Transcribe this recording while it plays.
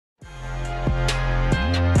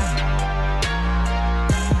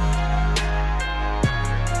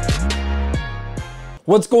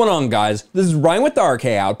What's going on, guys? This is Ryan with the RK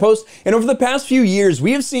Outpost, and over the past few years,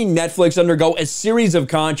 we have seen Netflix undergo a series of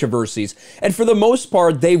controversies, and for the most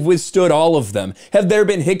part, they've withstood all of them. Have there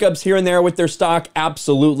been hiccups here and there with their stock?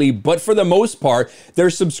 Absolutely, but for the most part, their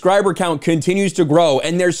subscriber count continues to grow,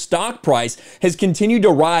 and their stock price has continued to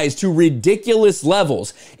rise to ridiculous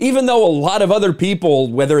levels, even though a lot of other people,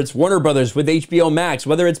 whether it's Warner Brothers with HBO Max,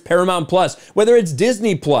 whether it's Paramount Plus, whether it's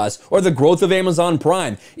Disney Plus, or the growth of Amazon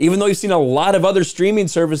Prime, even though you've seen a lot of other streaming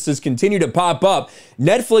services continue to pop up,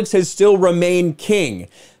 Netflix has still remained king.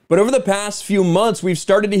 But over the past few months, we've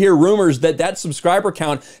started to hear rumors that that subscriber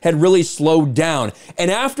count had really slowed down. And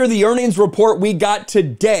after the earnings report we got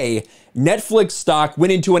today, Netflix stock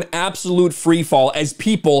went into an absolute free fall as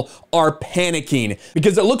people are panicking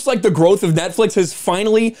because it looks like the growth of Netflix has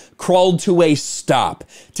finally crawled to a stop.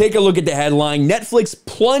 Take a look at the headline. Netflix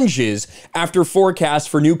plunges after forecast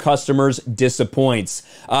for new customers disappoints.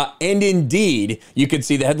 And indeed, you can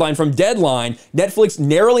see the headline from Deadline. Netflix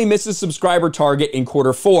narrowly misses subscriber target in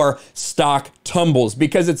Q4. Stock tumbles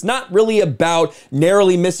because it's not really about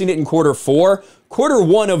narrowly missing it in Q4.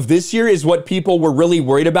 Q1 of this year is what people were really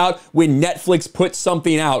worried about when Netflix put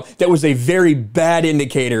something out that was a very bad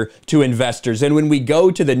indicator to investors. And when we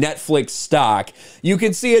go to the Netflix stock, you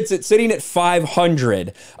can see it's sitting at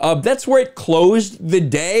 500. That's where it closed the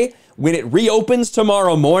day. When it reopens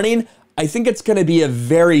tomorrow morning, I think it's going to be a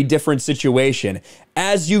very different situation.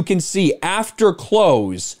 As you can see, after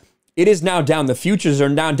close, it is now down. The futures are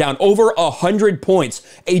now down over 100 points,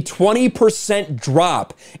 a 20%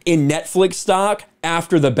 drop in Netflix stock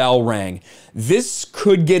after the bell rang. This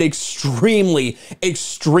could get extremely,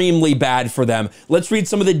 extremely bad for them. Let's read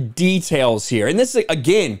some of the details here. And this,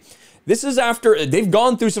 again, this is after they've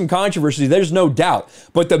gone through some controversy, there's no doubt.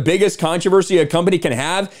 But the biggest controversy a company can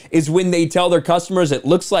have is when they tell their customers it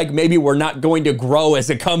looks like maybe we're not going to grow as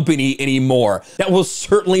a company anymore. That will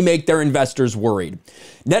certainly make their investors worried.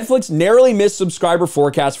 Netflix narrowly missed subscriber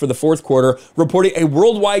forecast for the Q4, reporting a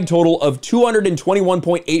worldwide total of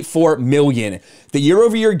 221.84 million. The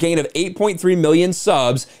year-over-year gain of 8.3 million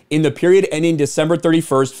subs in the period ending December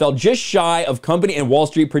 31st fell just shy of company and Wall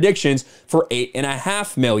Street predictions for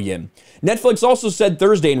 8.5 million. Netflix also said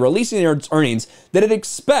Thursday in releasing its earnings that it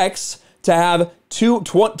expects to have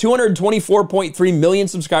 224.3 million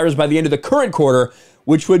subscribers by the end of the current quarter,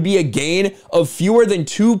 which would be a gain of fewer than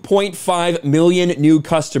 2.5 million new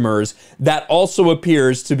customers. That also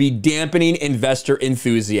appears to be dampening investor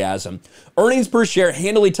enthusiasm. Earnings per share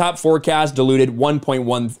handily topped forecast, diluted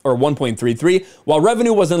 1.1 or 1.33, while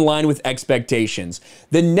revenue was in line with expectations.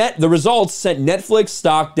 The results sent Netflix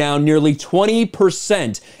stock down nearly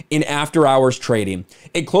 20% in after-hours trading.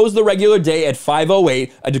 It closed the regular day at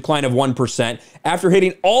 508, a decline of 1%. After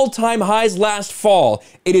hitting all-time highs last fall,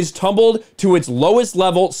 it has tumbled to its lowest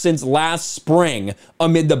level since last spring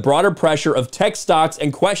amid the broader pressure of tech stocks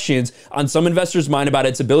and questions on some investors' mind about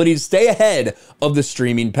its ability to stay ahead of the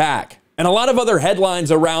streaming pack. And a lot of other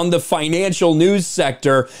headlines around the financial news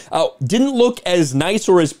sector didn't look as nice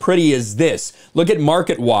or as pretty as this. Look at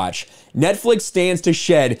Market Watch. Netflix stands to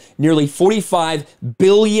shed nearly $45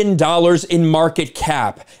 billion in market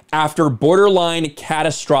cap after borderline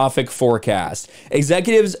catastrophic forecast.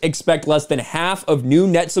 Executives expect less than half of new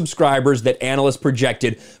net subscribers that analysts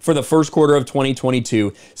projected for the Q1 of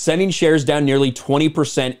 2022, sending shares down nearly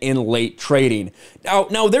 20% in late trading.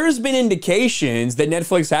 Now there has been indications that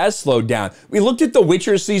Netflix has slowed down. We looked at The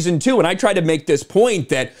Witcher Season 2, and I tried to make this point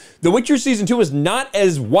that The Witcher Season 2 is not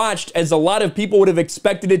as watched as a lot of people would have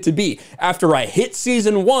expected it to be. After a hit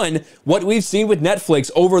Season 1, what we've seen with Netflix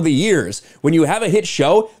over the years, when you have a hit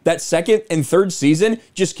show, that second and third season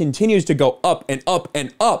just continues to go up and up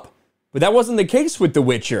and up. But that wasn't the case with The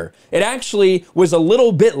Witcher. It actually was a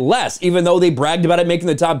little bit less, even though they bragged about it making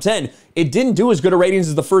the top 10. It didn't do as good a ratings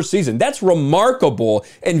as the first season. That's remarkable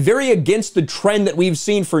and very against the trend that we've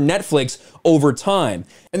seen for Netflix over time.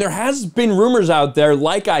 And there has been rumors out there,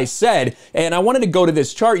 like I said, and I wanted to go to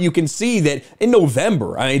this chart. You can see that in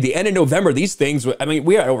November, the end of November, these things,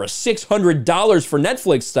 we had over $600 for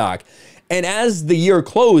Netflix stock. And as the year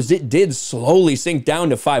closed, it did slowly sink down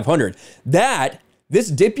to 500. This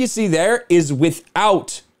dip you see there is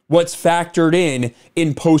without what's factored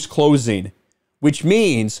in post-closing, which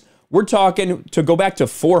means we're talking, to go back to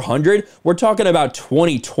 400, we're talking about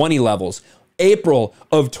 2020 levels, April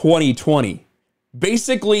of 2020.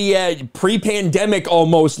 Basically, pre-pandemic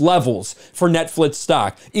almost levels for Netflix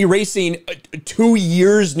stock, erasing 2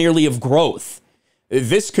 years nearly of growth.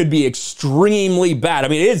 This could be extremely bad. I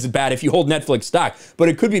mean, it is bad if you hold Netflix stock, but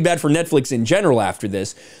it could be bad for Netflix in general after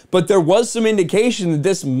this. But there was some indication that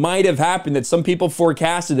this might have happened, that some people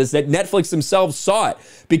forecasted this, that Netflix themselves saw it,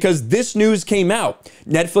 because this news came out.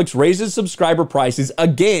 Netflix raises subscriber prices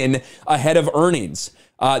again ahead of earnings.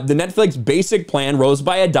 The Netflix basic plan rose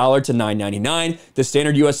by $1 to $9.99. The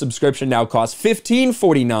standard US subscription now costs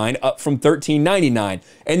 $15.49, up from $13.99.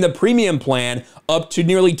 And the premium plan up to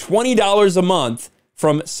nearly $20 a month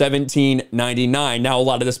from $17.99. Now, a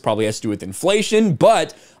lot of this probably has to do with inflation,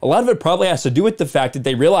 but a lot of it probably has to do with the fact that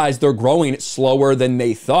they realize they're growing slower than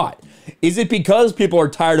they thought. Is it because people are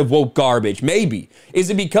tired of woke garbage? Maybe. Is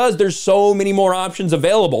it because there's so many more options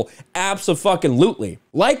available? Abso-fucking-lutely.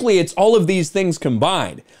 Likely it's all of these things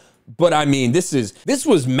combined. But I mean, this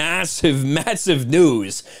was massive, massive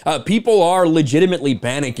news. People are legitimately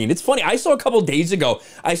panicking. It's funny, I saw a couple days ago,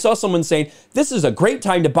 I saw someone saying, this is a great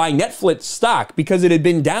time to buy Netflix stock because it had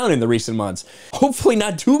been down in the recent months. Hopefully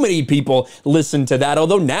not too many people listen to that,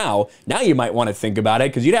 although now you might want to think about it,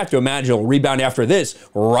 because you'd have to imagine it'll rebound after this,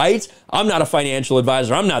 right? I'm not a financial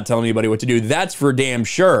advisor. I'm not telling anybody what to do. That's for damn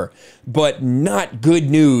sure. But not good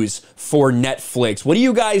news for Netflix. What do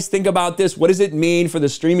you guys think about this? What does it mean for the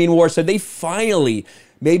streaming war? So they finally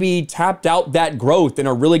maybe tapped out that growth and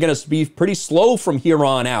are really going to be pretty slow from here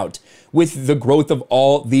on out with the growth of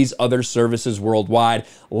all these other services worldwide.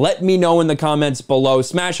 Let me know in the comments below.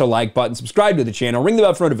 Smash a like button, subscribe to the channel, ring the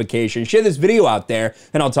bell for notifications, share this video out there,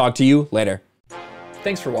 and I'll talk to you later.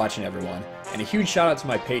 Thanks for watching, everyone, and a huge shout out to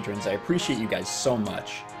my patrons. I appreciate you guys so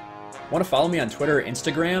much. Want to follow me on Twitter or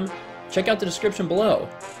Instagram? Check out the description below.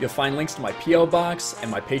 You'll find links to my PO box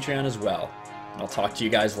and my Patreon as well. And I'll talk to you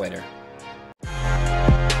guys later.